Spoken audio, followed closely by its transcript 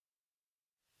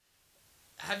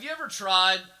Have you ever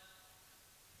tried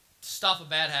to stop a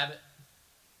bad habit?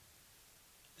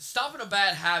 Stopping a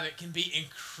bad habit can be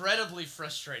incredibly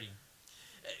frustrating.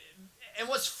 And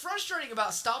what's frustrating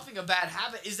about stopping a bad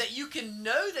habit is that you can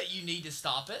know that you need to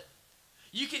stop it.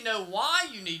 You can know why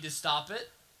you need to stop it.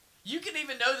 You can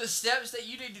even know the steps that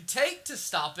you need to take to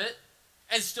stop it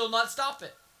and still not stop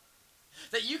it.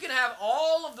 That you can have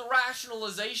all of the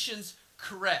rationalizations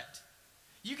correct.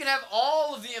 You can have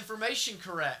all of the information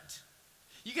correct.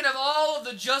 You can have all of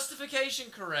the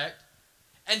justification correct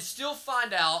and still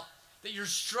find out that you're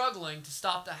struggling to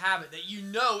stop the habit that you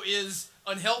know is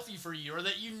unhealthy for you or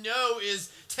that you know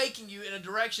is taking you in a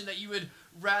direction that you would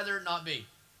rather not be.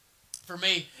 For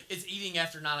me, it's eating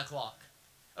after 9 o'clock.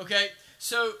 Okay?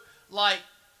 So, I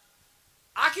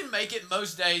can make it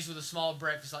most days with a small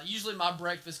breakfast. Usually my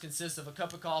breakfast consists of a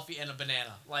cup of coffee and a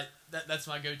banana. That's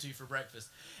my go-to for breakfast.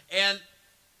 And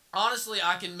honestly,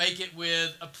 I can make it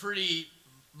with a pretty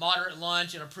moderate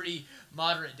lunch and a pretty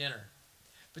moderate dinner.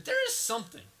 But there is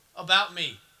something about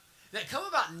me that come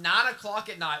about 9 o'clock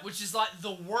at night, which is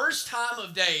the worst time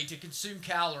of day to consume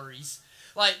calories.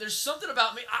 There's something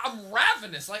about me. I'm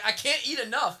ravenous. I can't eat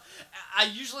enough. I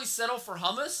usually settle for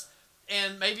hummus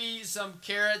and maybe some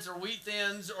carrots or wheat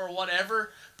thins or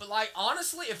whatever. But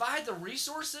honestly, if I had the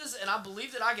resources and I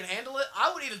believed that I could handle it,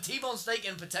 I would eat a T-bone steak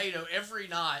and potato every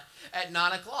night at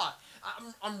 9 o'clock.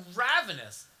 I'm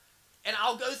ravenous. And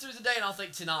I'll go through the day and I'll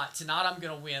think, tonight I'm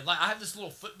going to win. I have this little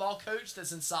football coach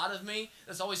that's inside of me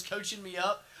that's always coaching me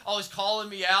up, always calling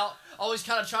me out, always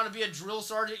kind of trying to be a drill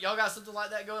sergeant. Y'all got something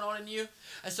like that going on in you?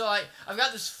 And so I've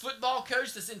got this football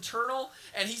coach that's internal,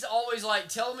 and he's always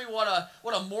telling me what a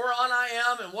moron I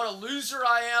am and what a loser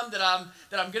I am, that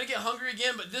I'm going to get hungry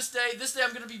again, but this day I'm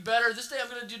going to be better. This day I'm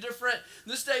going to do different.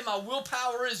 This day my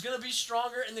willpower is going to be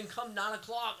stronger. And then come 9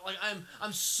 o'clock,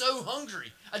 I'm so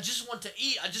hungry. I just want to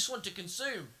eat. I just want to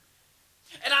consume.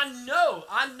 And I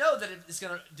know that it's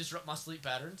going to disrupt my sleep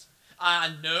patterns.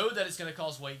 I know that it's going to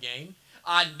cause weight gain.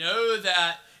 I know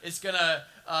that it's going to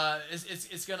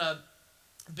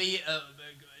be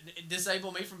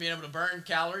disable me from being able to burn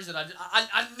calories. And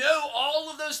I know all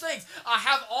of those things. I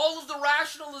have all of the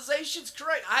rationalizations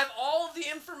correct. I have all of the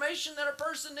information that a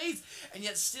person needs. And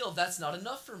yet still, that's not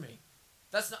enough for me.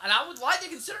 And I would like to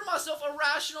consider myself a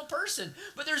rational person,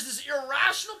 but there's this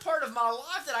irrational part of my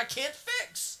life that I can't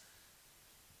fix.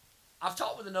 I've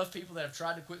talked with enough people that have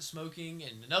tried to quit smoking,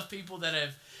 and enough people that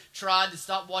have tried to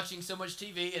stop watching so much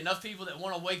TV, enough people that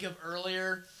want to wake up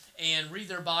earlier and read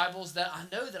their Bibles, that I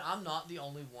know that I'm not the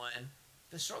only one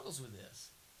that struggles with this.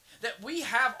 That we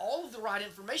have all of the right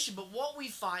information, but what we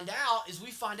find out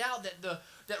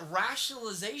that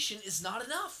rationalization is not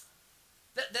enough.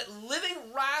 That living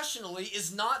rationally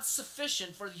is not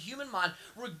sufficient for the human mind,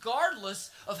 regardless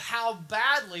of how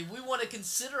badly we want to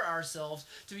consider ourselves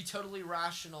to be totally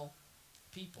rational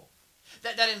people.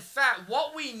 That in fact,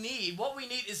 what we need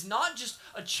is not just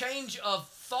a change of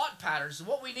thought patterns.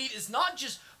 What we need is not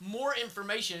just more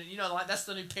information. That's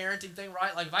the new parenting thing,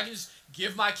 right? If I can just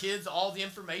give my kids all the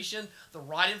information, the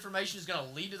right information is going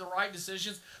to lead to the right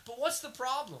decisions. But what's the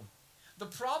problem? The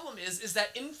problem is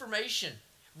that information,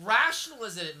 rational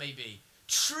as it may be,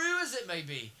 true as it may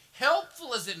be,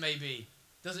 helpful as it may be,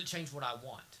 doesn't change what I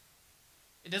want.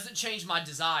 It doesn't change my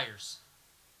desires.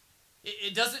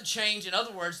 It doesn't change, in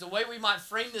other words, the way we might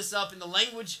frame this up in the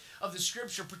language of the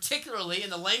Scripture, particularly in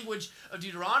the language of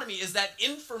Deuteronomy, is that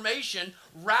information,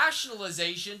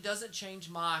 rationalization, doesn't change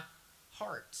my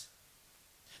heart.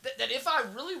 That if I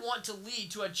really want to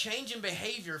lead to a change in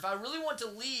behavior, if I really want to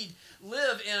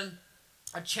live in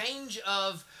a change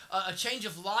of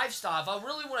lifestyle, if I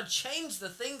really want to change the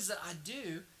things that I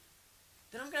do,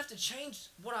 then I'm going to have to change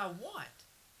what I want.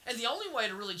 And the only way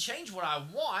to really change what I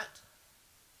want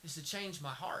is to change my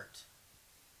heart.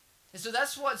 And so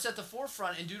that's what's at the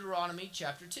forefront in Deuteronomy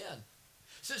chapter 10.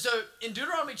 So in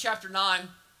Deuteronomy chapter 9,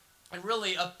 and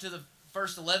really up to the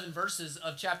first 11 verses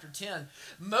of chapter 10,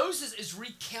 Moses is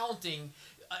recounting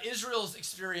Israel's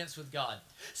experience with God.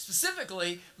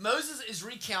 Specifically, Moses is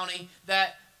recounting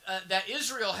that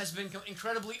Israel has been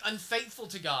incredibly unfaithful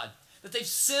to God, that they've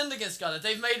sinned against God, that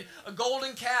they've made a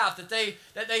golden calf, that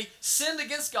they sinned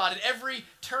against God at every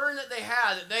turn that they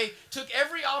had, that they took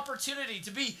every opportunity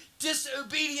to be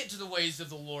disobedient to the ways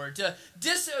of the Lord, to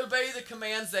disobey the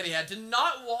commands that he had, to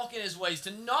not walk in his ways,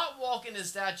 to not walk in his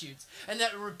statutes, and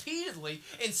that repeatedly,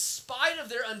 in spite of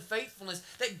their unfaithfulness,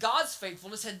 that God's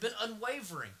faithfulness had been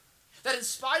unwavering. That in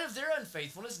spite of their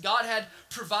unfaithfulness, God had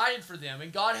provided for them,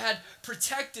 and God had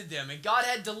protected them, and God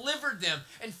had delivered them.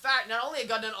 In fact, not only had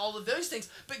God done all of those things,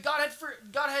 but God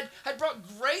had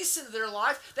brought grace into their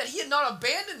life, that he had not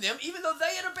abandoned them, even though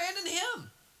they had abandoned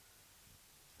him.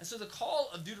 And so the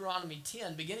call of Deuteronomy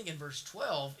 10, beginning in verse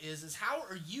 12, is how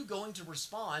are you going to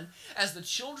respond as the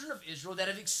children of Israel that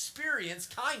have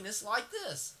experienced kindness like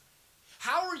this?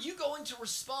 How are you going to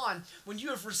respond when you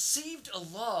have received a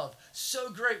love so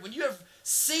great, when you have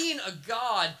seen a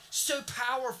God so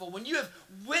powerful, when you have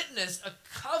witnessed a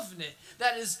covenant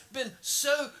that has been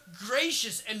so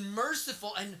gracious and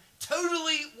merciful and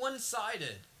totally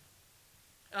one-sided?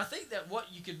 And I think that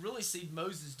what you could really see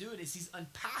Moses doing is he's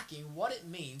unpacking what it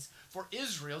means for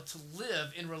Israel to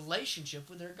live in relationship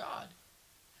with their God.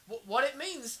 What it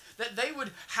means that they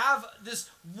would have this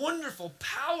wonderful,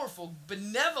 powerful,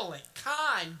 benevolent,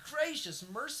 kind, gracious,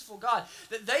 merciful God,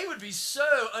 that they would be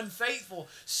so unfaithful,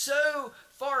 so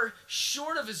far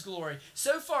short of his glory,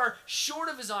 so far short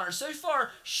of his honor, so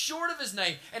far short of his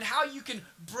name, and how you can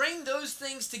bring those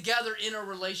things together in a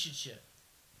relationship.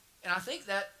 And I think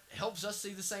that helps us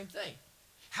see the same thing.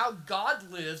 How God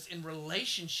lives in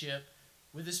relationship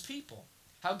with his people.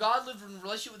 How God lived in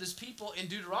relationship with his people in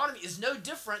Deuteronomy is no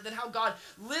different than how God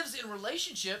lives in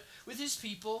relationship with his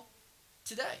people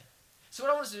today. So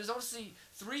what I want to do is I want to see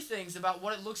three things about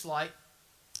what it looks like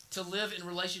to live in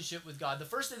relationship with God. The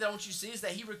first thing that I want you to see is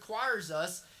that he requires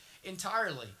us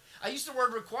entirely. I use the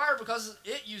word require because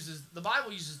the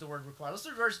Bible uses the word require. Let's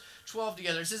look at verse 12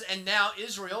 together. It says, "And now,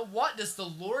 Israel, what does the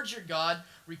Lord your God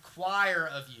require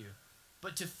of you?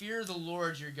 But to fear the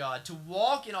Lord your God, to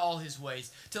walk in all his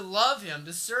ways, to love him,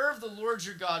 to serve the Lord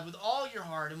your God with all your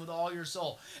heart and with all your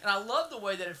soul." And I love the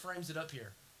way that it frames it up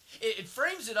here. It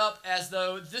frames it up as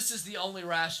though this is the only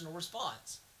rational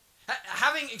response.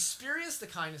 Having experienced the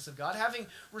kindness of God, having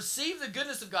received the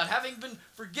goodness of God, having been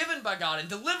forgiven by God and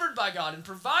delivered by God and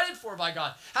provided for by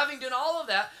God, having done all of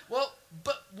that, well,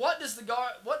 but what does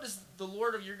the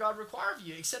Lord of your God require of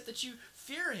you except that you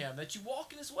fear him, that you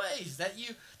walk in his ways, that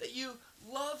you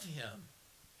love him?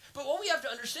 But what we have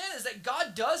to understand is that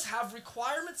God does have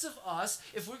requirements of us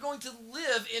if we're going to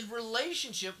live in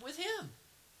relationship with him.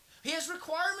 He has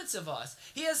requirements of us.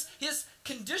 He has his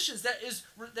conditions that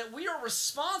we are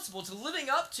responsible to living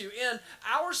up to in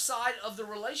our side of the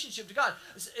relationship to God.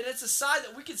 And it's a side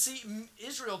that we can see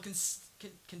Israel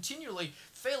continually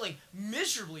failing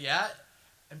miserably at,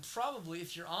 and probably,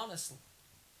 if you're honest,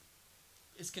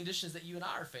 it's conditions that you and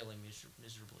I are failing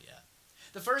miserably at.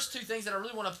 The first two things that I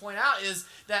really want to point out is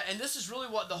that, and this is really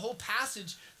what the whole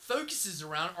passage focuses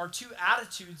around, are two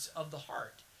attitudes of the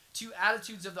heart. Two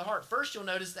attitudes of the heart. First, you'll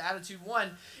notice the attitude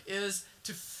one is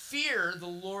to fear the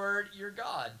Lord your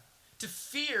God. To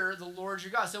fear the Lord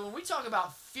your God. So when we talk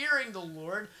about fearing the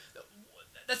Lord,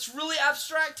 that's really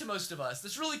abstract to most of us.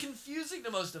 That's really confusing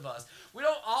to most of us. We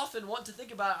don't often want to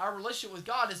think about our relationship with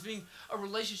God as being a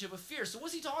relationship of fear. So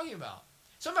what's he talking about?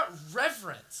 He's talking about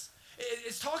reverence.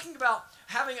 It's talking about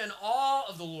having an awe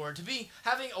of the Lord,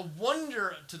 having a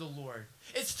wonder to the Lord.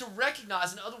 It's to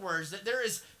recognize, in other words, that there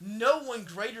is no one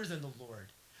greater than the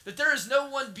Lord, that there is no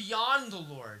one beyond the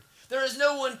Lord, there is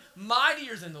no one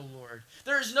mightier than the Lord,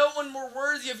 there is no one more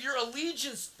worthy of your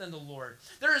allegiance than the Lord,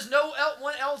 there is no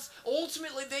one else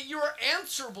ultimately that you are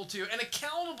answerable to and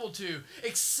accountable to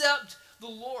except the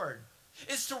Lord.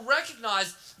 It's to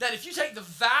recognize that if you take the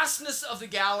vastness of the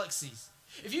galaxies,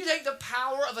 if you take the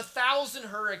power of 1,000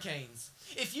 hurricanes,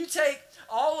 if you take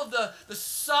all of the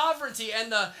sovereignty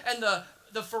and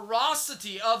the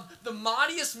ferocity of the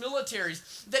mightiest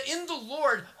militaries, that in the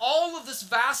Lord, all of this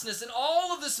vastness and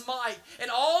all of this might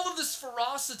and all of this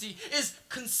ferocity is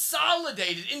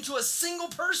consolidated into a single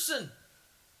person.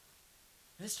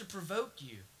 And it's to provoke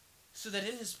you so that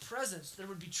in his presence there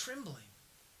would be trembling.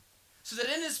 So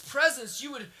that in his presence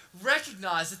you would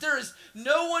recognize that there is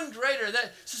no one greater,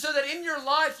 so that in your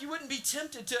life you wouldn't be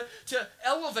tempted to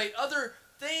elevate other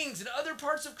things and other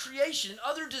parts of creation and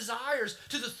other desires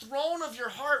to the throne of your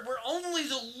heart where only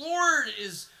the Lord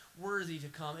is worthy to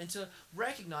come, and to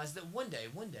recognize that one day,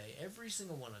 every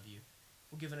single one of you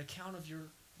will give an account of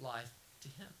your life to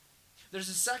him. There's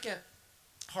a second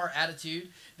heart attitude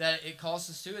that it calls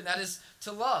us to, and that is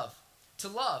to love. To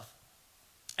love.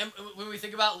 And when we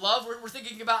think about love, we're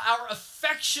thinking about our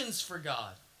affections for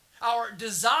God, our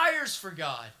desires for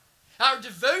God, our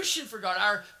devotion for God,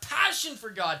 our passion for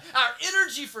God, our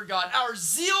energy for God, our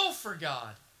zeal for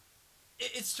God.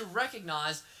 It's to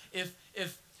recognize if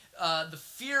the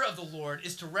fear of the Lord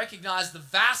is to recognize the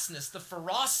vastness, the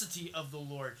ferocity of the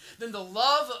Lord, then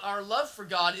our love for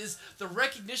God is the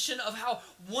recognition of how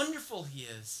wonderful he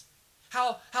is,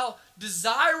 how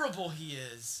desirable he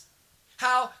is,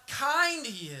 how kind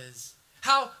he is,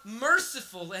 how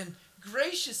merciful and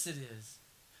gracious it is.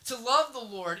 To love the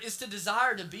Lord is to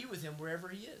desire to be with him wherever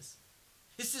he is.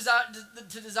 It's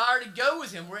to desire to go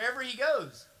with him wherever he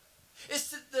goes. It's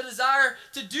the desire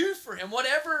to do for him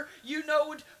whatever you know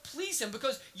would please him,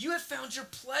 because you have found your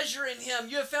pleasure in him.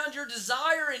 You have found your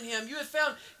desire in him. You have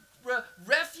found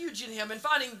refuge in him. And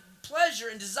finding pleasure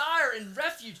and desire and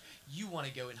refuge, you want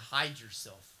to go and hide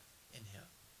yourself in him.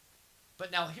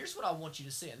 But now here's what I want you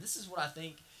to see, and this is what I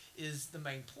think is the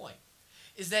main point,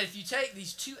 is that if you take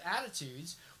these two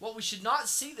attitudes, what we should not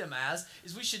see them as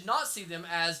is we should not see them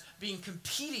as being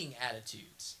competing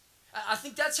attitudes. I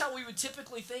think that's how we would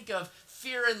typically think of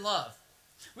fear and love.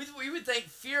 We would think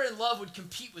fear and love would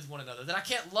compete with one another, that I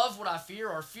can't love what I fear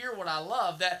or fear what I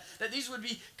love, that these would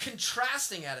be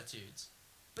contrasting attitudes.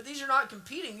 But these are not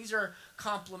competing, these are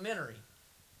complementary.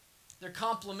 They're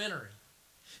complementary.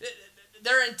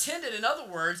 They're intended, in other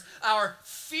words, our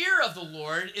fear of the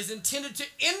Lord is intended to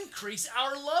increase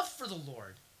our love for the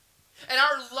Lord. And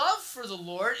our love for the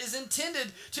Lord is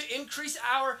intended to increase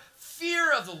our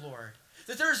fear of the Lord.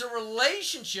 That there is a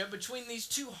relationship between these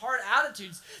two heart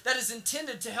attitudes that is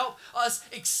intended to help us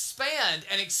expand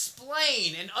and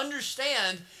explain and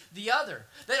understand the other.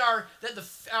 That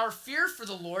our fear for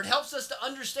the Lord helps us to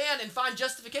understand and find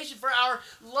justification for our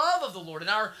love of the Lord. And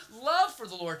our love for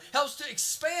the Lord helps to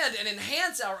expand and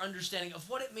enhance our understanding of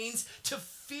what it means to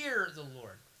fear the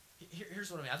Lord.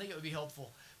 Here's what I mean. I think it would be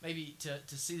helpful maybe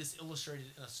to see this illustrated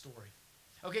in a story.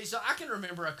 Okay, so I can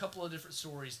remember a couple of different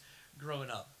stories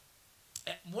growing up.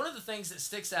 One of the things that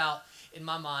sticks out in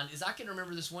my mind is I can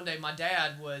remember this one day. My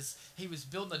dad was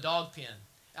building a dog pen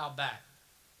out back.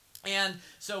 And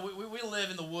so we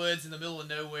live in the woods in the middle of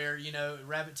nowhere,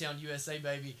 Rabbit Town, USA,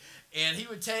 baby. And he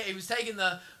was taking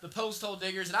the post hole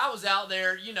diggers, and I was out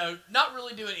there, not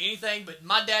really doing anything, but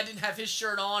my dad didn't have his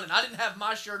shirt on, and I didn't have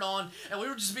my shirt on, and we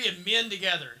were just being men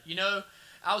together,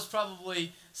 I was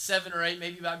probably 7 or 8,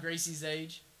 maybe about Gracie's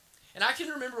age. And I can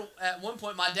remember at one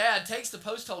point my dad takes the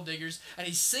post hole diggers and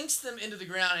he sinks them into the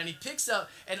ground, and he picks up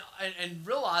and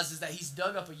realizes that he's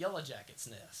dug up a yellow jacket's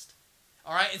nest.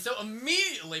 All right, and so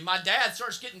immediately my dad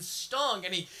starts getting stung,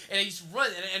 and he's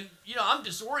running, and I'm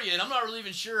disoriented. I'm not really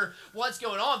even sure what's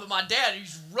going on, but my dad,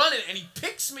 he's running, and he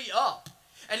picks me up,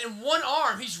 and in one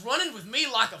arm he's running with me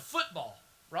like a football,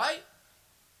 right?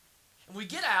 And we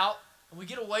get out and we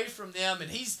get away from them,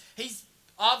 and he's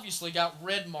obviously got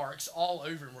red marks all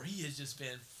over him where he has just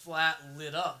been flat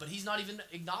lit up, but he's not even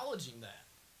acknowledging that.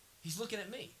 He's looking at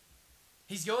me.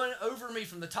 He's going over me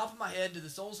from the top of my head to the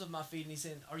soles of my feet, and he's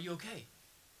saying, "Are you okay?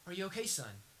 Are you okay, son?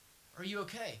 Are you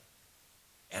okay?"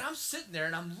 And I'm sitting there,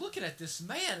 and I'm looking at this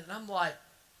man, and I'm like,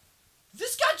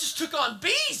 this guy just took on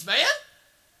bees, man.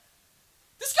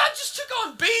 This guy just took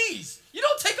on bees. You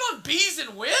don't take on bees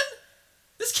and win.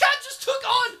 This cat just took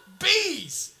on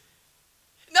bees.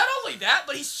 Not only that,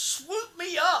 but he swooped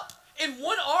me up in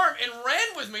one arm and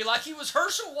ran with me like he was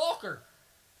Herschel Walker.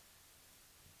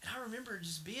 And I remember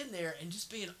just being there and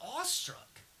just being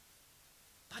awestruck.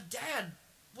 My dad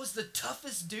was the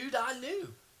toughest dude I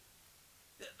knew.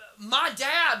 My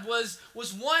dad was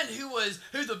one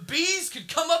who the bees could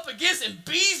come up against, and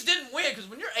bees didn't win, because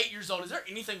when you're 8 years old, is there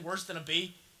anything worse than a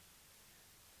bee?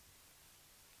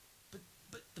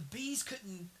 But the bees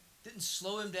didn't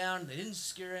slow him down. They didn't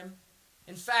scare him.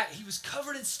 In fact, he was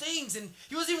covered in stings, and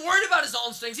he wasn't even worried about his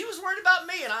own stings. He was worried about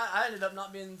me, and I ended up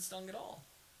not being stung at all.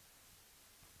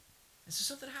 And so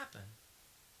something happened.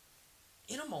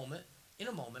 In a moment,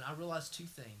 I realized two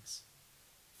things.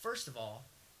 First of all,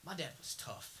 my dad was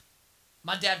tough.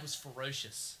 My dad was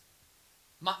ferocious.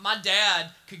 My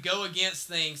dad could go against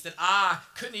things that I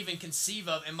couldn't even conceive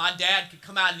of, and my dad could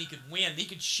come out and he could win. He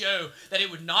could show that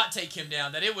it would not take him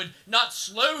down, that it would not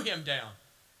slow him down.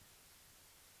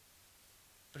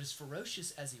 But as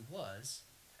ferocious as he was,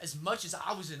 as much as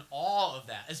I was in awe of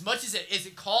that, as much as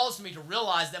it caused me to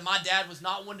realize that my dad was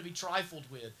not one to be trifled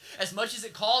with, as much as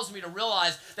it caused me to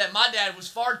realize that my dad was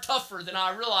far tougher than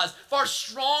I realized, far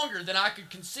stronger than I could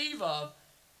conceive of,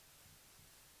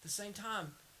 at the same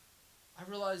time, I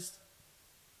realized,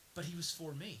 but he was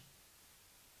for me.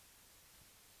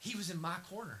 He was in my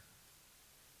corner.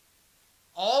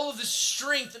 All of this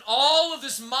strength and all of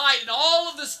this might and all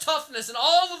of this toughness and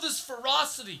all of this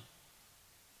ferocity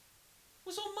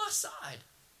was on my side.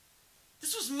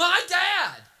 This was my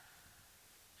dad.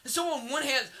 And so on one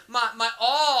hand, my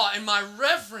awe and my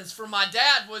reverence for my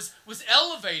dad was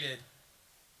elevated.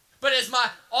 But as my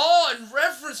awe and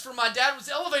reverence for my dad was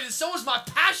elevated, so was my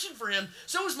passion for him,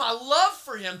 so was my love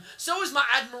for him, so was my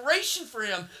admiration for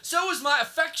him, so was my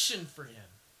affection for him.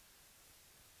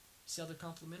 See how they're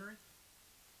complementary?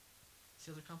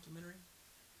 See how they're complementary?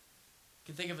 I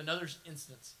can think of another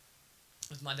instance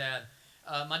with my dad.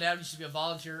 My dad used to be a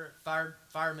volunteer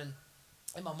fireman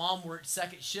and my mom worked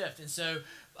second shift. And so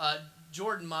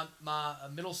Jordan, my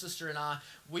middle sister, and I,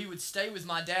 we would stay with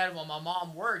my dad while my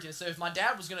mom worked. And so if my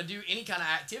dad was going to do any kind of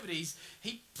activities,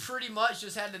 he pretty much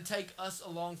just had to take us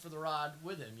along for the ride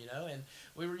with him, and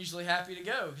we were usually happy to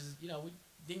go because, we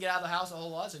didn't get out of the house a whole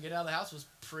lot, so getting out of the house was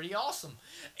pretty awesome.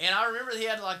 And I remember he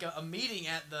had like a meeting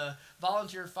at the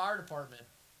volunteer fire department,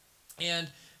 and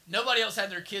nobody else had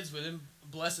their kids with him,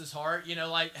 bless his heart.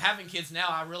 Like having kids now,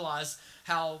 I realize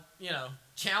how,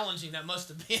 challenging that must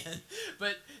have been.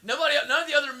 But none of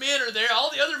the other men are there.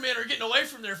 All the other men are getting away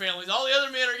from their families. All the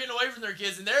other men are getting away from their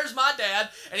kids. And there's my dad,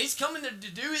 and he's coming to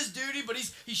do his duty, but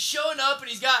he's showing up, and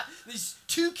he's got these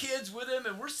 2 kids with him,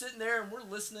 and we're sitting there, and we're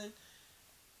listening.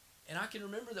 And I can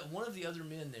remember that one of the other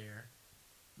men there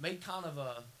made kind of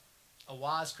a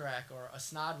wisecrack or a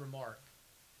snide remark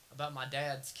about my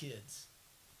dad's kids,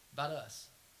 about us,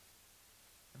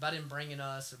 about him bringing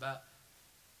us, and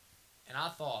I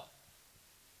thought,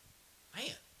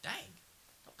 man, dang,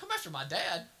 don't come after my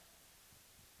dad.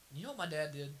 And you know what my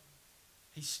dad did?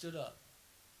 He stood up.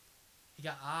 He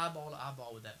got eyeball to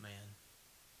eyeball with that man.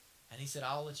 And he said,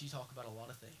 I'll let you talk about a lot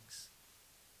of things.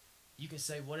 You can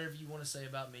say whatever you want to say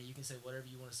about me. You can say whatever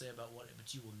you want to say about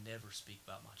but you will never speak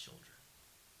about my children.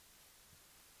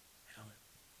 And I went,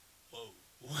 whoa.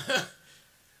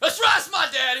 That's right, it's my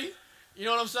daddy. You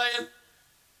know what I'm saying?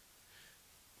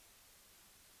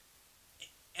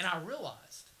 And I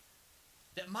realized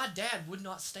that my dad would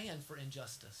not stand for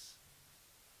injustice.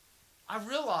 I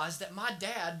realized that my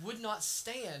dad would not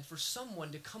stand for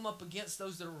someone to come up against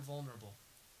those that are vulnerable.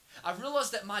 I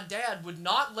realized that my dad would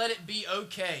not let it be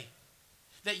okay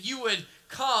that you would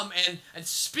come and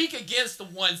speak against the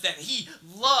ones that he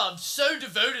loved so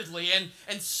devotedly and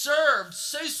served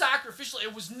so sacrificially.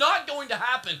 It was not going to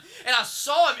happen. And I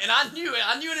saw him, and I knew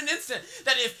in an instant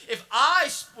that if I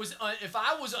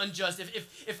was unjust,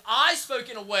 if I spoke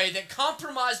in a way that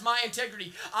compromised my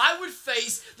integrity, I would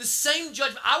face the same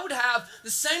judgment. I would have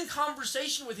the same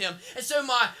conversation with him. And so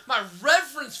my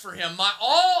reverence for him, my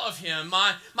awe of him,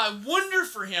 my wonder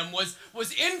for him was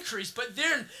increased. But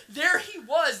then there he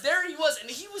was, and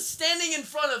he was standing in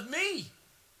front of me.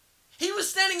 He was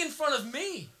standing in front of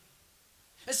me.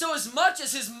 And so as much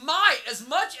as his might, as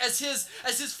much as his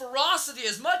ferocity,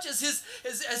 as much as his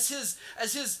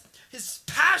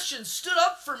passion stood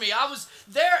up for me, I was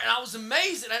there and I was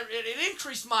amazed, and it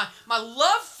increased my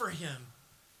love for him.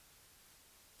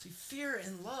 See, fear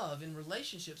and love in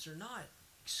relationships are not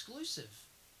exclusive.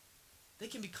 They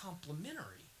can be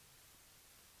complementary.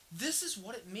 This is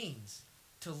what it means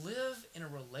to live in a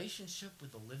relationship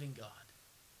with the living God.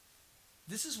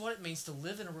 This is what it means to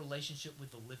live in a relationship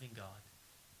with the living God.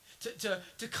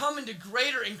 To come into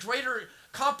greater and greater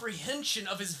comprehension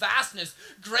of his vastness,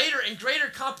 greater and greater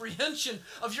comprehension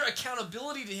of your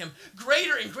accountability to him,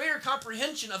 greater and greater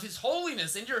comprehension of his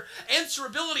holiness and your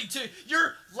answerability to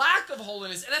your lack of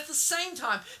holiness, and at the same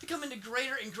time to come into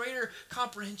greater and greater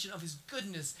comprehension of his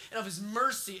goodness and of his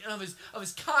mercy and of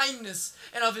his kindness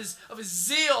and of his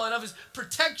zeal and of his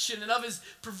protection and of his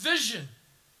provision.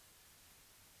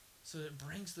 So that it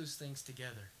brings those things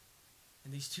together.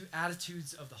 And these 2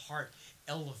 attitudes of the heart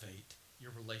elevate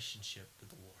your relationship with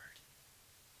the Lord.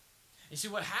 You see,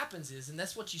 what happens is, and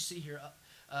that's what you see here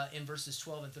in verses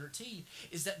 12 and 13,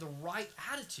 is that the right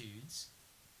attitudes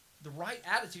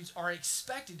are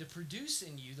expected to produce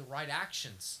in you the right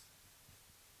actions.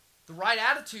 The right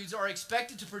attitudes are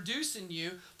expected to produce in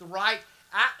you the right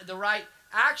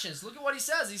actions. Look at what he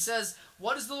says. He says,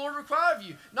 what does the Lord require of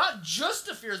you? Not just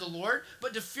to fear the Lord,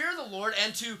 but to fear the Lord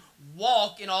and to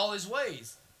walk in all his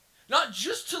ways. Not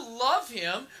just to love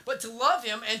him, but to love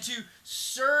him and to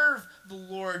serve the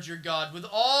Lord your God with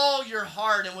all your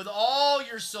heart and with all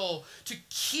your soul, to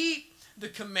keep the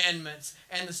commandments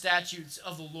and the statutes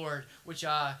of the Lord, which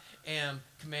I am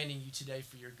commanding you today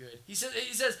for your good. He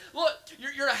says, look,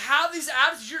 you're to have these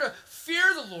attitudes. You're to fear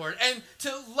the Lord and to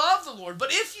love the Lord.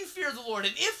 But if you fear the Lord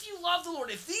and if you love the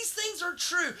Lord, if these things are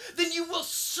true, then you will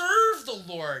serve the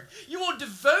Lord. You will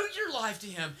devote your life to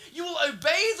him. You will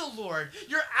obey the Lord.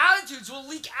 Your attitudes will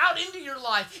leak out into your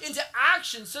life, into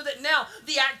action, so that now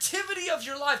the activity of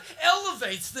your life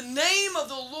elevates the name of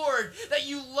the Lord that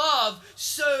you love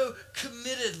so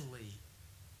committedly.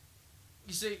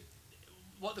 You see,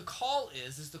 what the call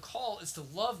is to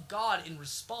love God in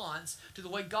response to the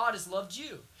way God has loved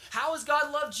you. How has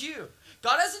God loved you?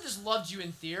 God hasn't just loved you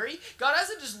in theory. God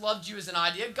hasn't just loved you as an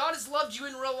idea. God has loved you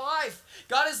in real life.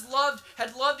 God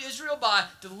had loved Israel by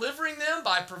delivering them,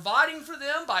 by providing for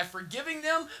them, by forgiving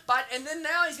them, and then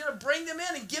now he's going to bring them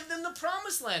in and give them the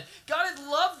promised land. God had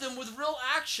loved them with real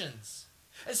actions.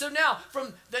 And so now,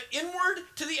 from the inward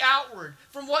to the outward,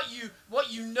 from what you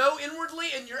know inwardly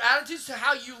in your attitudes to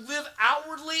how you live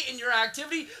outwardly in your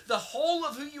activity, the whole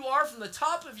of who you are, from the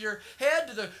top of your head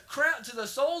to the crown, to the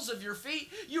soles of your feet,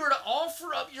 you are to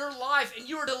offer up your life, and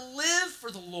you are to live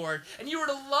for the Lord, and you are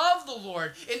to love the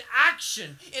Lord in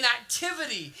action, in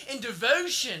activity, in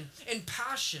devotion, in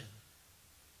passion.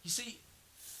 You see,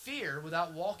 fear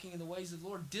without walking in the ways of the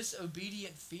Lord,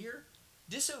 disobedient fear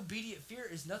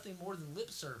is nothing more than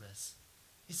lip service.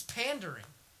 It's pandering.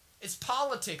 It's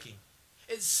politicking.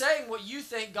 It's saying what you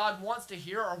think God wants to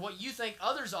hear or what you think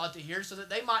others ought to hear so that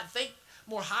they might think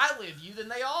more highly of you than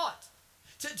they ought.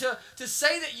 To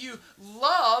say that you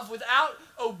love without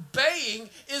obeying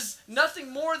is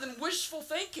nothing more than wishful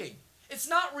thinking. It's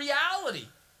not reality.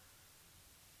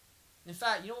 In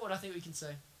fact, you know what I think we can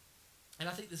say? And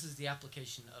I think this is the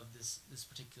application of this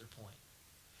particular point.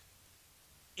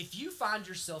 If you find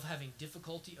yourself having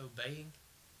difficulty obeying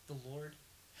the Lord,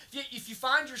 if you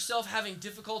find yourself having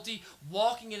difficulty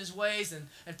walking in his ways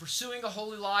and pursuing a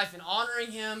holy life and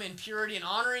honoring him in purity and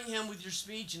honoring him with your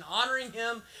speech and honoring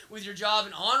him with your job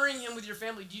and honoring him with your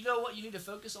family, do you know what you need to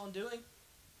focus on doing?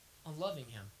 On loving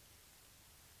him.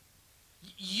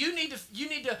 You need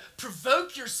to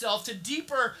provoke yourself to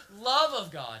deeper love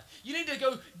of God. You need to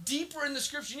go deeper in the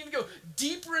scripture. You need to go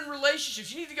deeper in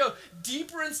relationships. You need to go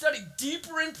deeper in study,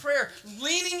 deeper in prayer,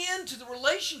 leaning into the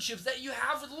relationships that you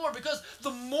have with the Lord. Because the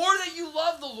more that you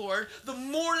love the Lord, the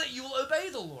more that you will obey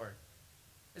the Lord.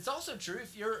 It's also true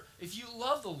if you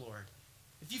love the Lord.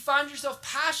 If you find yourself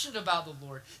passionate about the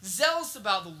Lord, zealous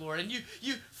about the Lord, and you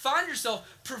find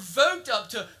yourself provoked up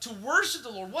to worship the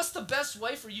Lord, what's the best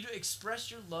way for you to express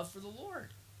your love for the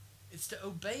Lord? It's to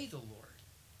obey the Lord.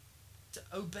 To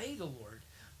obey the Lord.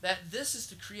 That this is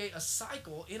to create a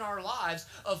cycle in our lives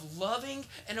of loving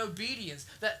and obedience.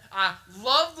 That I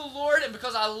love the Lord, and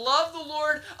because I love the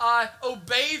Lord, I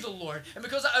obey the Lord. And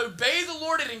because I obey the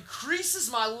Lord, it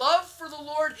increases my love for the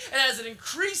Lord. And as it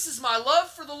increases my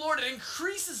love for the Lord, it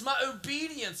increases my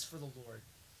obedience for the Lord.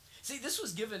 See, this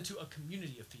was given to a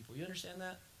community of people. You understand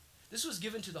that? This was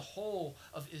given to the whole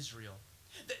of Israel.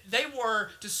 They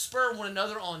were to spur one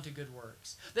another on to good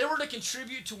works. They were to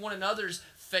contribute to one another's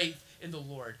faith in the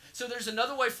Lord. So there's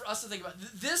another way for us to think about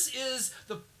it. This is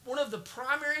one of the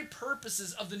primary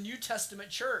purposes of the New Testament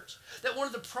church. That one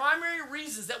of the primary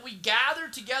reasons that we gather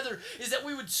together is that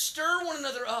we would stir one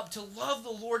another up to love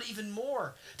the Lord even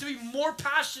more, to be more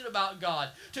passionate about God,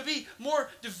 to be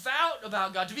more devout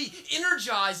about God, to be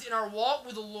energized in our walk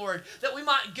with the Lord, that we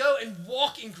might go and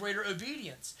walk in greater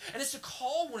obedience. And it's to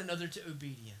call one another to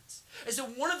obedience. And so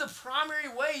one of the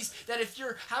primary ways that if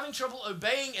you're having trouble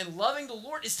obeying and loving the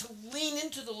Lord is to lean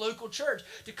into the local church,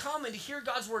 to come and to hear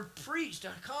God's word preached,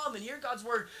 to come and hear God's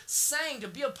word sang, to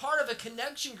be a part of a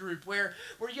connection group where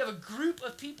you have a group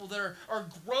of people that are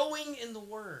growing in the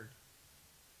word.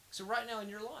 So right now in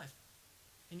your life,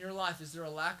 is there a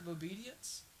lack of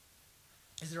obedience?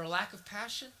 Is there a lack of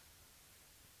passion?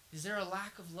 Is there a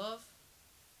lack of love?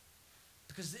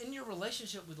 Because in your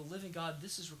relationship with the living God,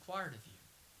 this is required of you.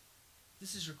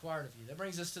 This is required of you. That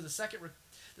brings us to the second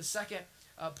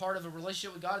part of a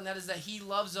relationship with God, and that is that he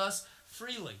loves us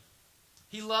freely.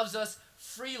 He loves us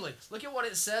freely. Look at what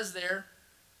it says there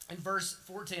in verse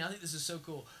 14. I think this is so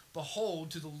cool.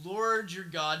 Behold, to the Lord your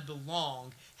God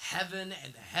belong heaven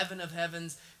and the heaven of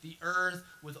heavens, the earth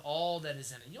with all that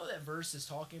is in it. You know what that verse is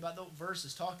talking about? The verse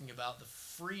is talking about the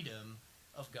freedom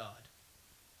of God.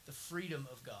 The freedom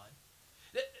of God.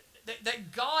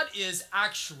 That God is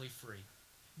actually free.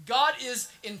 God is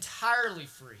entirely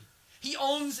free. He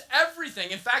owns everything.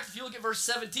 In fact, if you look at verse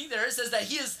 17 there, it says that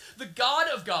he is the God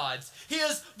of gods. He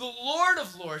is the Lord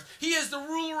of lords. He is the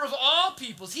ruler of all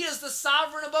peoples. He is the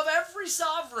sovereign above every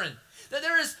sovereign. That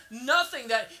there is nothing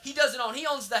that he doesn't own. He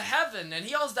owns the heaven, and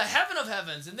he owns the heaven of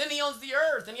heavens, and then he owns the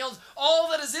earth, and he owns all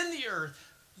that is in the earth.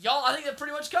 Y'all, I think that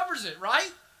pretty much covers it,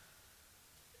 right?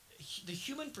 The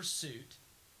human pursuit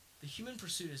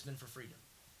has been for freedom.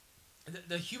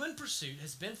 The human pursuit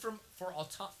has been for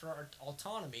our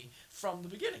autonomy from the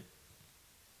beginning.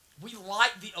 We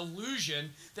like the illusion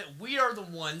that we are the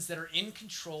ones that are in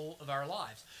control of our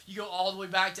lives. You go all the way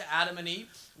back to Adam and Eve.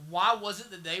 Why was it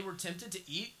that they were tempted to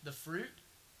eat the fruit?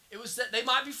 It was that they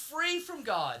might be free from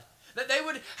God. That they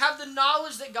would have the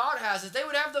knowledge that God has. That they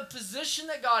would have the position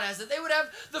that God has. That they would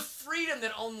have the freedom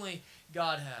that only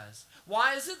God has.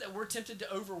 Why is it that we're tempted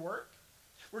to overwork?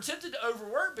 We're tempted to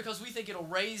overwork because we think it'll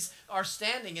raise our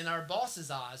standing in our boss's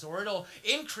eyes, or it'll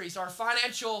increase our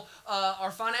financial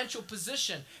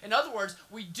position. In other words,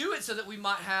 we do it so that we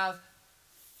might have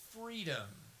freedom.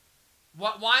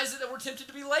 Why is it that we're tempted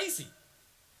to be lazy?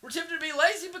 We're tempted to be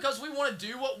lazy because we want to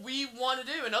do what we want to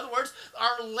do. In other words,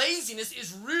 our laziness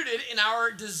is rooted in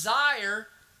our desire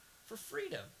for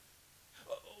freedom.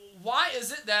 Why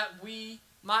is it that we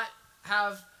might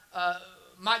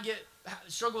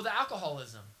struggle with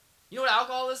alcoholism? You know what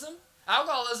alcoholism?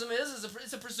 Alcoholism is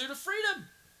it's a pursuit of freedom.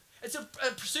 It's a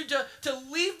pursuit to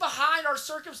leave behind our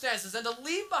circumstances and to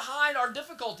leave behind our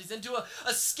difficulties and to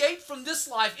escape from this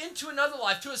life into another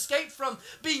life, to escape from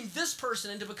being this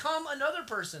person and to become another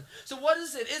person. So what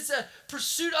is it? It's a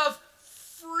pursuit of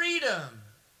freedom.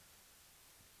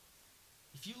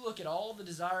 If you look at all the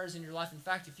desires in your life, in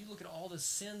fact, if you look at all the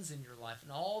sins in your life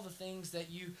and all the things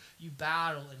that you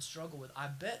battle and struggle with, I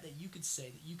bet that you could say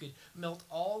that you could melt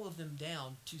all of them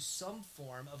down to some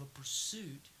form of a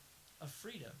pursuit of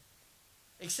freedom.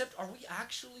 Except, are we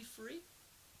actually free?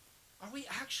 Are we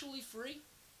actually free?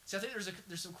 So I think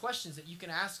there's some questions that you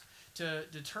can ask to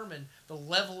determine the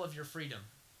level of your freedom.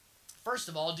 First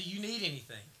of all, do you need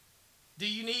anything? Do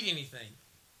you need anything?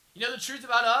 You know the truth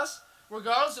about us?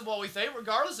 Regardless of what we think,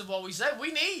 regardless of what we say,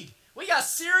 we got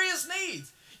serious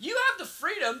needs. You have the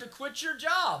freedom to quit your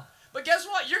job. But guess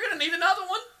what? You're going to need another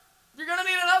one. You're going to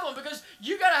need another one because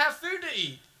you got to have food to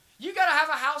eat. You got to have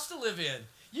a house to live in.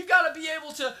 You got to be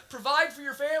able to provide for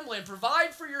your family and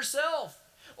provide for yourself.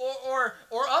 Or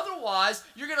otherwise,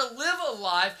 you're going to live a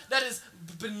life that is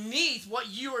beneath what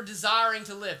you are desiring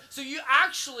to live. So you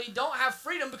actually don't have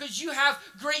freedom because you have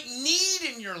great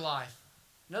need in your life.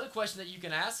 Another question that you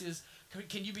can ask is,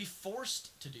 can you be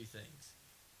forced to do things?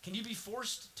 Can you be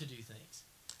forced to do things?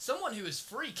 Someone who is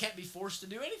free can't be forced to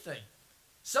do anything.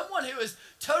 Someone who is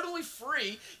totally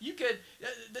free,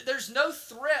 there's no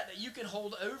threat that you can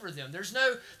hold over them. There's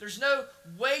no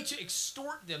way to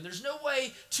extort them. There's no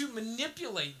way to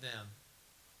manipulate them.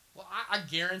 Well, I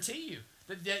guarantee you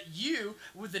that you,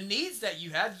 with the needs that you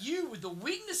have, you with the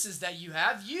weaknesses that you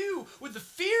have, you with the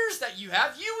fears that you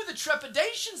have, you with the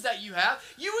trepidations that you have,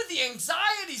 you with the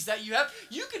anxieties that you have,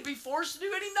 you could be forced to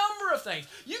do any number of things.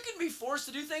 You can be forced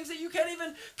to do things that you can't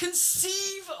even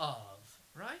conceive of,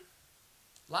 right?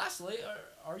 Lastly,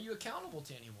 are you accountable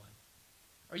to anyone?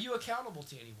 Are you accountable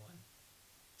to anyone?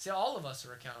 See, all of us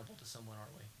are accountable to someone,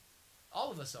 aren't we? All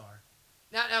of us are.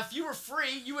 Now, if you were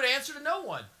free, you would answer to no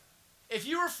one. If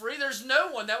you were free, there's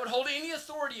no one that would hold any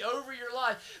authority over your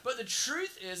life. But the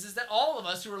truth is that all of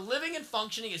us who are living and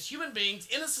functioning as human beings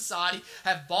in a society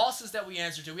have bosses that we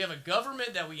answer to. We have a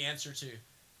government that we answer to.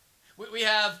 We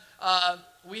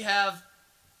have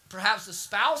perhaps a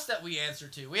spouse that we answer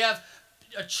to. We have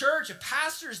a church, of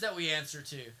pastors that we answer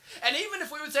to. And even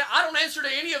if we would say, I don't answer to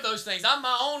any of those things. I'm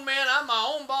my own man. I'm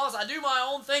my own boss. I do my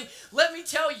own thing. Let me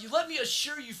tell you, let me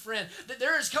assure you, friend, that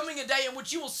there is coming a day in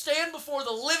which you will stand before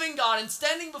the living God, and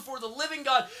standing before the living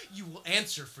God, you will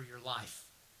answer for your life.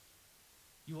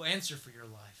 You will answer for your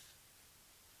life.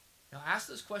 Now ask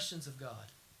those questions of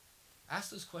God. Ask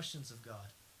those questions of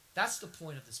God. That's the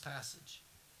point of this passage.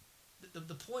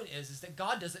 The point is that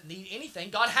God doesn't need anything.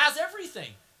 God has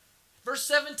everything. Verse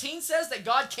 17 says that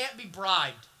God can't be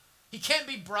bribed. He can't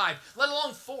be bribed, let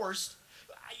alone forced.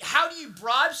 How do you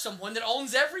bribe someone that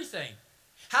owns everything?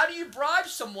 How do you bribe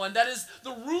someone that is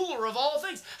the ruler of all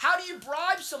things? How do you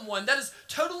bribe someone that is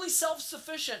totally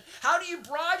self-sufficient? How do you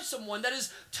bribe someone that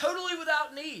is totally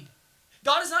without need?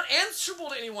 God is not answerable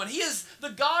to anyone. He is the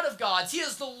God of gods. He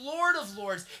is the Lord of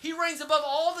lords. He reigns above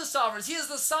all the sovereigns. He is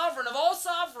the sovereign of all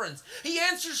sovereigns. He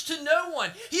answers to no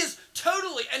one. He is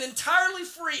totally and entirely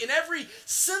free in every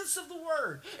sense of the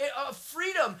word. A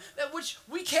freedom that which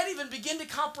we can't even begin to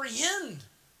comprehend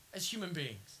as human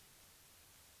beings.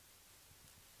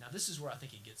 Now, this is where I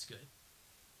think it gets good.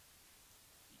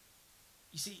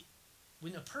 You see,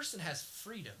 when a person has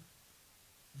freedom,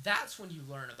 that's when you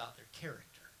learn about their character.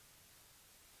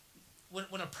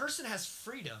 When a person has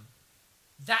freedom,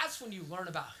 that's when you learn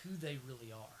about who they really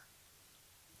are.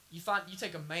 You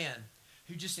take a man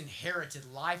who just inherited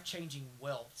life-changing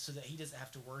wealth so that he doesn't have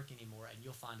to work anymore, and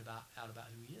you'll find out about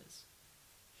who he is.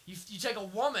 You take a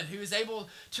woman who is able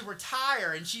to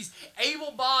retire, and she's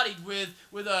able-bodied with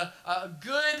a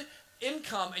good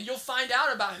income, and you'll find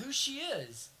out about who she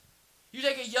is. You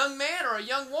take a young man or a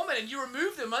young woman and you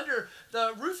remove them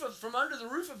from under the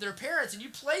roof of their parents, and you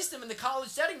place them in the college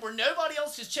setting where nobody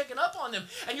else is checking up on them,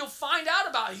 and you'll find out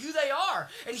about who they are.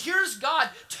 And here's God,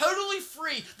 totally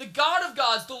free, the God of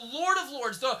gods, the Lord of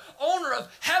lords, the owner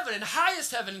of heaven and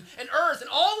highest heaven and earth and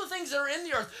all the things that are in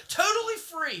the earth, totally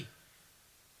free.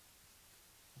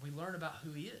 We learn about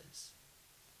who he is.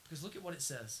 Because look at what it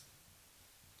says.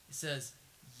 It says,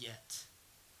 yet.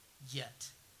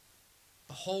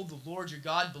 Behold, the Lord your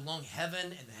God belong heaven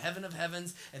and the heaven of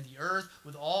heavens and the earth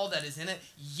with all that is in it.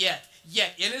 Yet,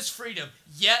 in his freedom,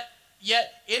 yet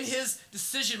Yet in his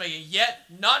decision making, yet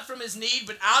not from his need,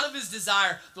 but out of his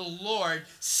desire, the Lord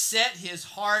set his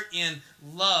heart in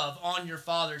love on your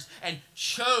fathers and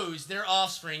chose their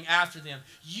offspring after them.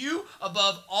 You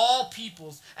above all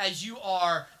peoples, as you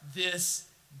are this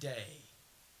day.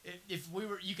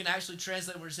 You can actually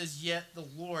translate where it says, yet the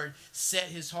Lord set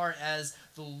his heart as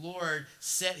the Lord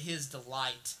set his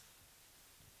delight.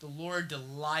 The Lord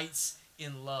delights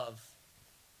in love.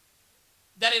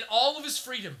 That in all of his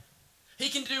freedom, he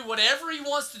can do whatever he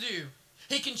wants to do.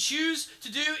 He can choose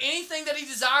to do anything that he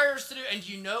desires to do. And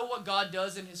do you know what God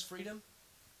does in his freedom?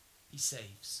 He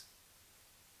saves.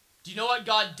 Do you know what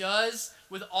God does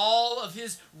with all of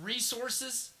his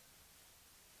resources?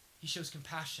 He shows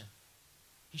compassion.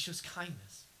 He shows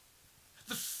kindness.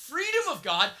 The freedom of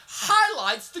God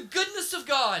highlights the goodness of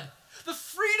God. The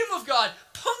freedom of God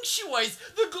punctuates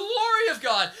the glory of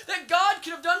God. That God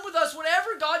can have done with us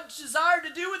whatever God desired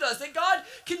to do with us. That God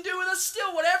can do with us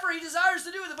still whatever he desires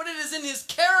to do with us. But it is in his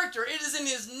character. It is in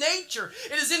his nature.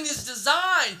 It is in his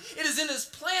design. It is in his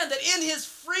plan that in his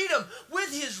freedom,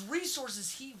 with his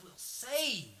resources, he will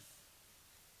save.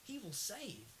 He will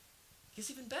save. It gets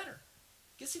even better.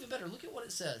 It gets even better. Look at what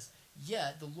it says.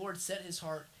 Yet the Lord set his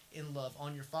heart in love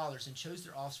on your fathers and chose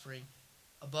their offspring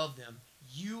above them,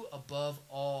 you above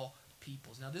all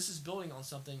peoples. Now this is building on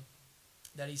something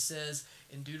that he says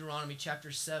in Deuteronomy chapter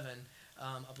 7,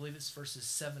 I believe it's verses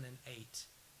 7 and 8.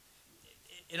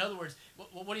 In other words,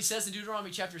 what he says in Deuteronomy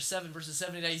chapter 7, verses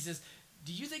 7 and 8, he says,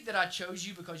 do you think that I chose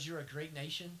you because you're a great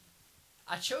nation?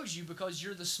 I chose you because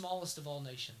you're the smallest of all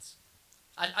nations.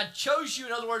 I chose you,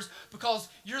 in other words, because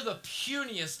you're the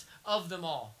puniest of them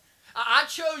all. I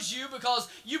chose you because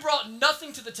you brought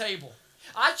nothing to the table.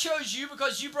 I chose you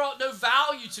because you brought no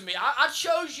value to me. I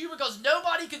chose you because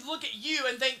nobody could look at you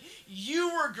and think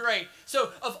you were great.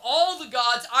 So of all the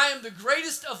gods, I am the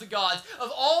greatest of the gods.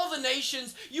 Of all the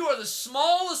nations, you are the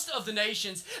smallest of the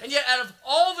nations. And yet out of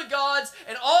all the gods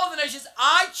and all the nations,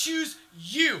 I choose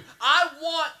you. I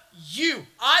want you.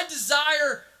 I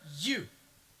desire you.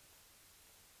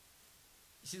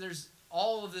 You see, there's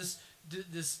all of this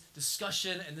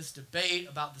discussion and this debate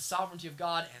about the sovereignty of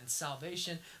God and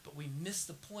salvation, but we miss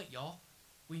the point, y'all.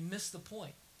 We miss the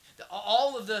point.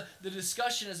 All of the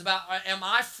discussion is about, am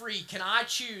I free? Can I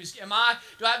choose? Do I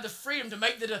have the freedom to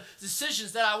make the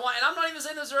decisions that I want? And I'm not even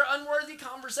saying those are unworthy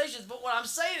conversations, but what I'm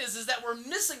saying is that we're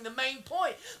missing the main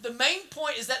point. The main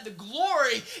point is that the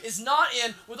glory is not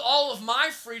in, with all of my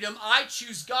freedom, I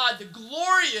choose God. The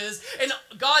glory is in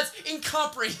God's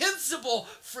incomprehensible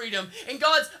freedom, in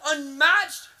God's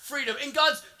unmatched freedom, in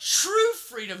God's true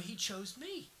freedom. He chose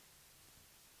me.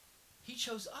 He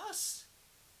chose us.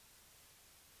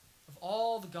 Of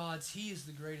all the gods, he is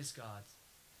the greatest God.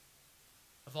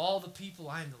 Of all the people,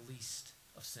 I am the least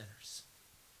of sinners.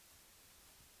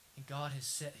 And God has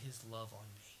set his love on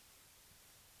me.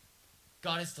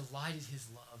 God has delighted his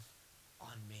love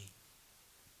on me.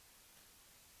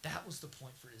 That was the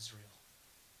point for Israel.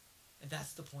 And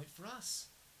that's the point for us.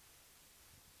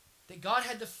 That God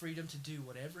had the freedom to do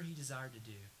whatever he desired to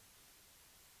do.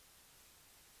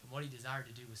 And what he desired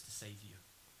to do was to save you.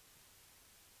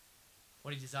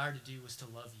 What he desired to do was to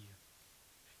love you.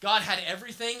 God had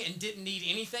everything and didn't need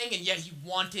anything, and yet he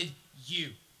wanted you.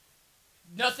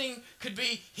 Nothing could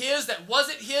be his that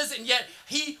wasn't his, and yet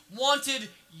he wanted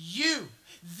you.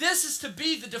 This is to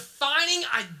be the defining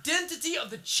identity of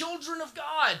the children of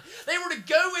God. They were to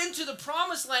go into the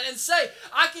promised land and say,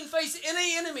 I can face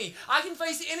any enemy. I can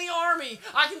face any army.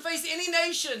 I can face any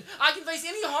nation. I can face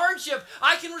any hardship.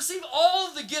 I can receive all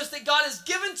of the gifts that God has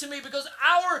given to me because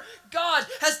our God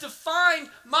has defined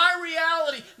my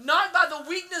reality, not by the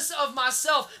weakness of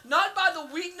myself, not by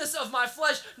the weakness of my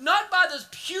flesh, not by the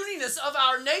puniness of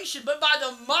our nation, but by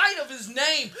the might of his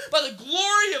name, by the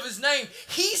glory of his name.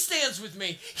 He stands with me.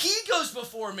 He goes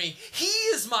before me. He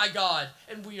is my God,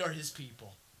 and we are his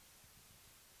people.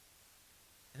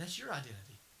 And that's your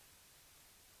identity.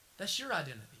 That's your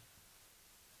identity.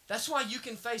 That's why you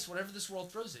can face whatever this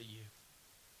world throws at you.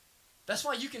 That's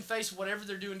why you can face whatever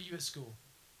they're doing to you at school.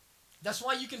 That's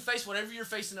why you can face whatever you're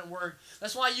facing at work.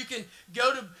 That's why you can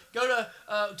go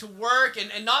to work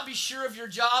and not be sure of your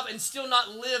job and still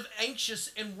not live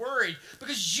anxious and worried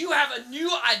because you have a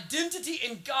new identity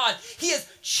in God. He has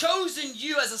chosen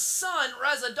you as a son or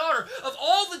as a daughter. Of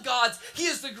all the gods, he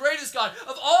is the greatest God.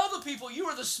 Of all the people, you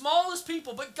are the smallest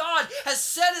people, but God has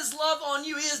set his love on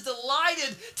you. He is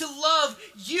delighted to love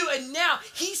you, and now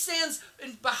he stands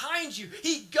behind you.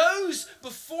 He goes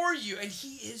before you, and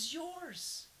he is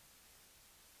yours.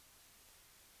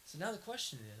 So now the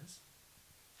question is,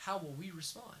 how will we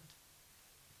respond?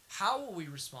 How will we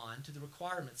respond to the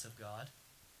requirements of God?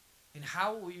 And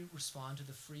how will we respond to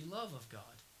the free love of God,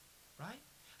 right?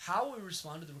 How will we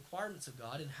respond to the requirements of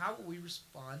God, and how will we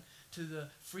respond to the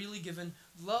freely given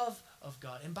love of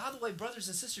God? And by the way, brothers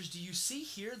and sisters, do you see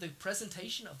here the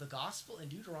presentation of the gospel in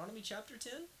Deuteronomy chapter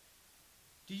 10?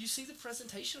 Do you see the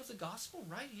presentation of the gospel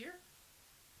right here?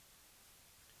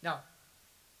 Now,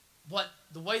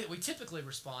 the way that we typically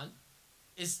respond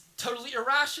is totally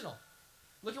irrational.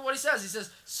 Look at what he says. He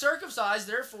says, circumcise,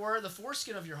 therefore, the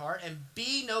foreskin of your heart, and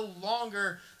be no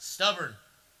longer stubborn.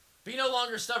 Be no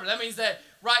longer stubborn. That means that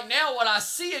right now what I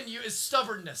see in you is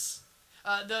stubbornness.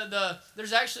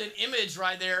 There's actually an image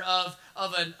right there of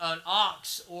an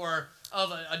ox or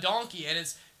of a donkey, and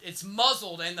it's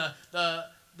muzzled, and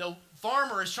the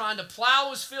farmer is trying to plow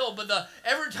his field, but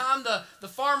every time the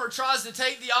farmer tries to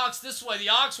take the ox this way, the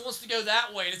ox wants to go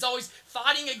that way, and it's always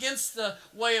fighting against the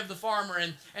way of the farmer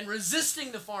and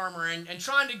resisting the farmer and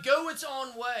trying to go its own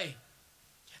way.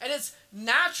 And it's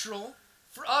natural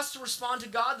for us to respond to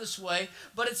God this way,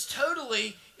 but it's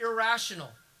totally irrational.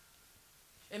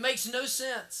 It makes no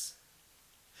sense.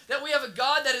 That we have a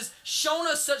God that has shown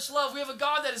us such love. We have a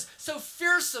God that is so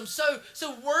fearsome, so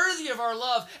worthy of our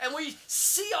love. And we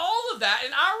see all of that,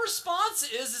 and our response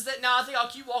is that, no, I think I'll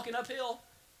keep walking uphill.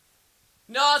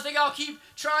 No, I think I'll keep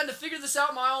trying to figure this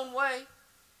out my own way.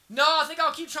 No, I think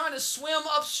I'll keep trying to swim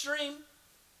upstream.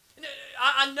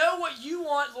 I know what you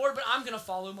want, Lord, but I'm going to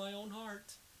follow my own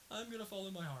heart. I'm going to follow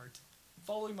my heart.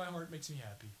 Following my heart makes me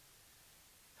happy.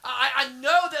 I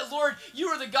know that, Lord, you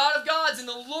are the God of gods and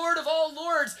the Lord of all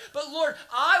lords. But, Lord,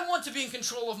 I want to be in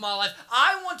control of my life.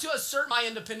 I want to assert my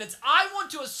independence. I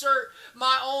want to assert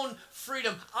my own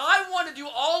freedom. I want to do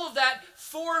all of that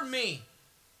for me.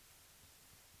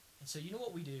 And so you know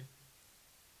what we do?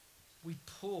 We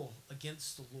pull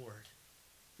against the Lord.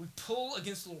 We pull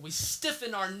against the Lord. We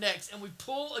stiffen our necks and we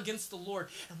pull against the Lord.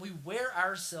 And we wear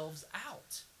ourselves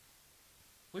out.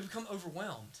 We become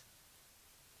overwhelmed.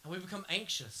 And we become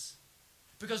anxious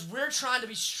because we're trying to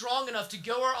be strong enough to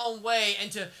go our own way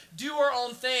and to do our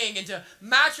own thing and to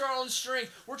match our own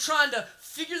strength. We're trying to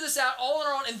figure this out all on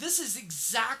our own. And this is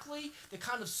exactly the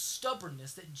kind of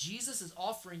stubbornness that Jesus is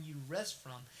offering you rest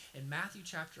from in Matthew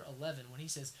chapter 11 when he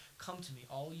says, come to me,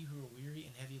 all you who are weary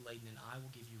and heavy laden, and I will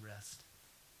give you rest.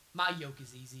 My yoke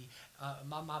is easy, and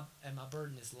my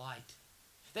burden is light.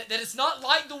 That it's not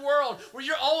like the world where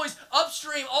you're always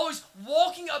upstream, always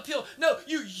walking uphill. No,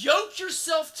 you yoke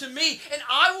yourself to me and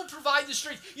I will provide the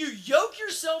strength. You yoke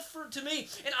yourself to me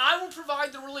and I will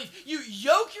provide the relief. You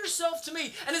yoke yourself to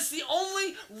me and it's the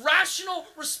only rational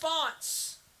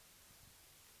response.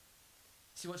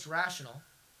 See, what's rational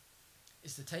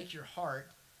is to take your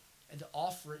heart and to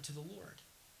offer it to the Lord.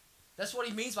 That's what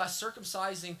he means by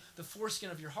circumcising the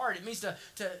foreskin of your heart. It means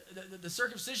the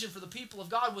circumcision for the people of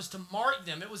God was to mark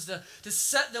them. It was to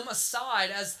set them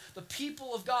aside as the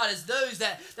people of God, as those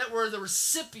that were the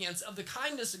recipients of the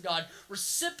kindness of God,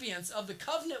 recipients of the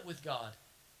covenant with God.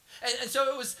 And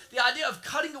so it was the idea of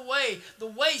cutting away the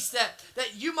waste that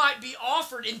you might be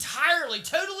offered entirely,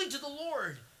 totally to the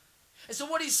Lord. And so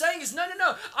what he's saying is, no,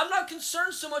 I'm not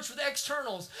concerned so much with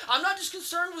externals. I'm not just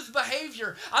concerned with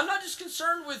behavior. I'm not just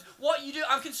concerned with what you do.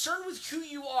 I'm concerned with who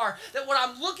you are. That what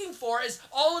I'm looking for is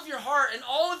all of your heart and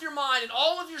all of your mind and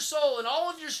all of your soul and all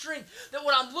of your strength. That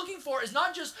what I'm looking for is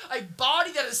not just a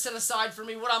body that is set aside for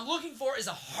me. What I'm looking for is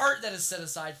a heart that is set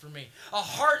aside for me. A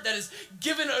heart that is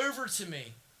given over to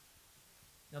me.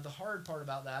 Now the hard part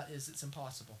about that is it's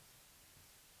impossible.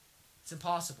 It's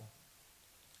impossible.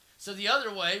 So the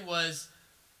other way was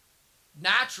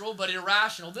natural but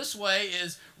irrational. This way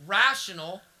is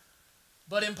rational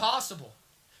but impossible.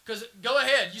 Because go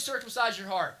ahead, you circumcise your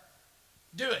heart.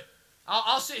 Do it.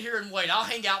 I'll sit here and wait. I'll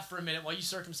hang out for a minute while you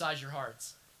circumcise your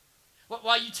hearts.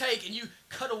 While you take and you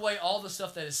cut away all the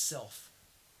stuff that is self.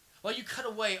 While you cut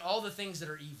away all the things that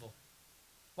are evil.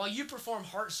 While you perform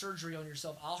heart surgery on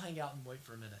yourself, I'll hang out and wait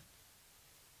for a minute.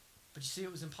 But you see,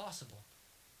 it was impossible.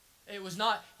 It was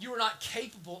not, you were not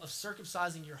capable of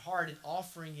circumcising your heart and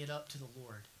offering it up to the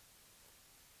Lord.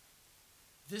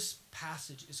 This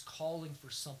passage is calling for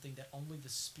something that only the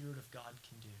Spirit of God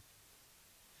can do.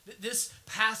 This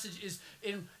passage is,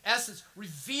 in essence,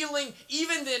 revealing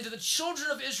even then to the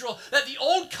children of Israel that the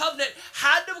old covenant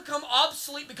had to become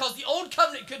obsolete because the old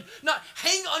covenant could not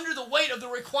hang under the weight of the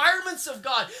requirements of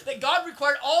God. That God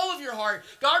required all of your heart.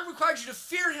 God required you to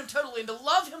fear Him totally and to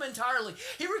love Him entirely.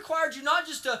 He required you not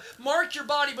just to mark your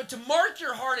body, but to mark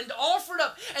your heart and to offer it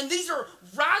up. And these are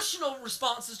rational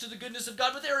responses to the goodness of God,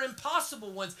 but they are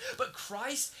impossible ones. But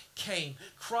Christ came.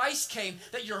 Christ came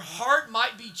that your heart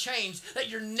might be changed, that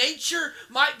your nature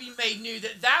might be made new,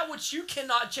 that which you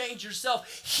cannot change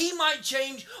yourself, he might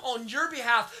change on your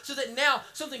behalf so that now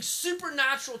something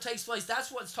supernatural takes place.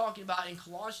 That's what it's talking about in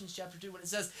Colossians chapter 2 when it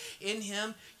says, in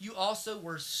him you also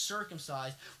were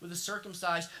circumcised with a circumcision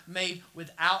made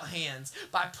without hands,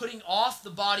 by putting off the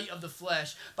body of the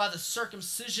flesh, by the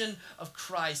circumcision of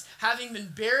Christ, having been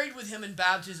buried with him in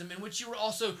baptism, in which you were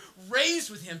also raised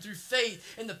with him through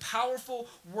faith in the powerful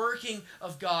working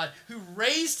of God, who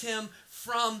raised him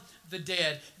from the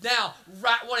dead. Now,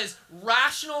 what is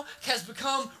rational has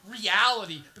become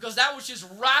reality, because that which is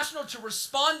rational to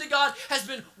respond to God has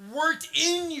been worked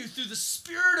in you through the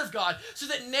Spirit of God, so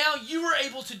that now you are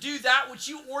able to do that which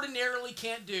you ordinarily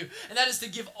can't do, and that is to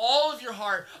give all of your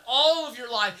heart, all of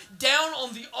your life, down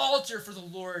on the altar for the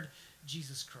Lord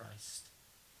Jesus Christ.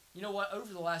 You know what?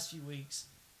 Over the last few weeks,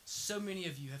 so many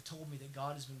of you have told me that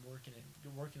God has been working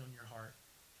on your heart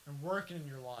and working in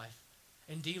your life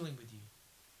and dealing with you.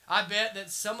 I bet that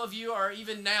some of you are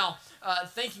even now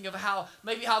thinking of how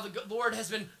the Lord has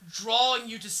been drawing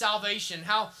you to salvation,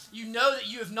 how you know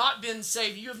that you have not been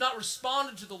saved, you have not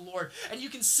responded to the Lord, and you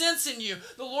can sense in you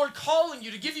the Lord calling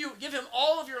you to give him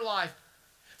all of your life.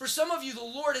 For some of you, the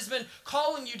Lord has been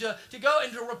calling you to go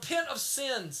and to repent of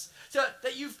sins,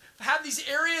 that you've had these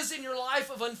areas in your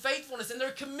life of unfaithfulness, and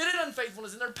they're committed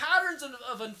unfaithfulness, and they're patterns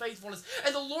of unfaithfulness,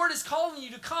 and the Lord is calling you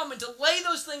to come and to lay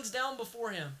those things down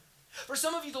before him. For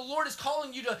some of you, the Lord is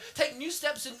calling you to take new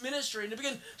steps in ministry and to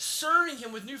begin serving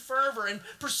him with new fervor and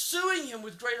pursuing him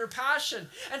with greater passion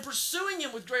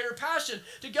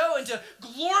to go and to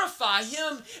glorify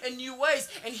him in new ways.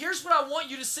 And here's what I want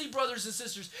you to see, brothers and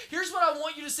sisters. Here's what I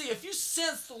want you to see. If you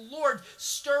sense the Lord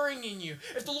stirring in you,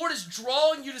 if the Lord is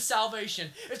drawing you to salvation,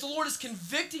 if the Lord is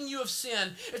convicting you of sin,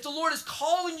 if the Lord is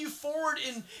calling you forward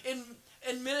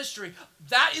in ministry,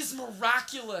 that is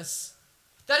miraculous.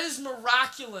 That is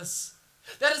miraculous.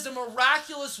 That is a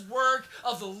miraculous work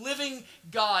of the living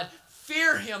God.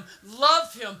 Fear him,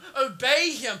 love him,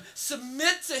 obey him,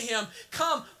 submit to him.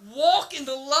 Come, walk in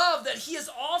the love that he has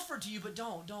offered to you, but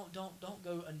don't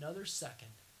go another second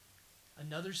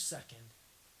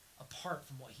apart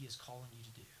from what he is calling you to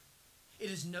do.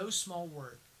 It is no small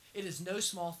work. It is no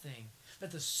small thing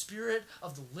that the Spirit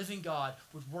of the living God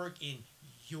would work in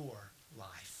your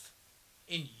life,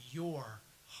 in your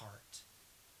heart.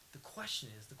 The question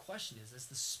is, as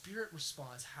the Spirit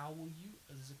responds,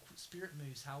 as the Spirit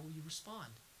moves, how will you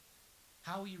respond?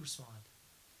 How will you respond?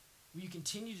 Will you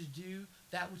continue to do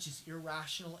that which is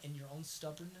irrational in your own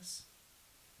stubbornness?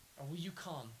 Or will you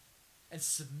come and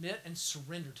submit and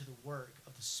surrender to the work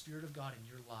of the Spirit of God in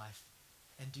your life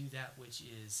and do that which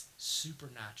is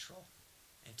supernatural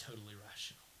and totally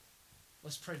rational?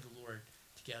 Let's pray to the Lord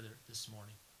together this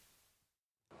morning.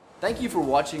 Thank you for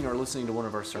watching or listening to one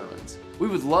of our sermons. We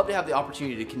would love to have the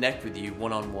opportunity to connect with you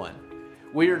one-on-one.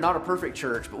 We are not a perfect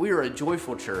church, but we are a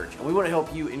joyful church, and we want to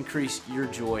help you increase your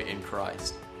joy in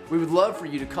Christ. We would love for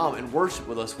you to come and worship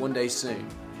with us one day soon.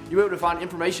 You'll be able to find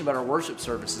information about our worship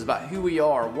services, about who we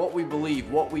are, what we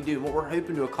believe, what we do, and what we're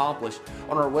hoping to accomplish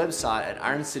on our website at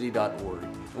ironcity.org.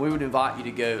 And we would invite you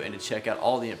to go and to check out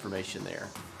all the information there.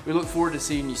 We look forward to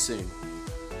seeing you soon.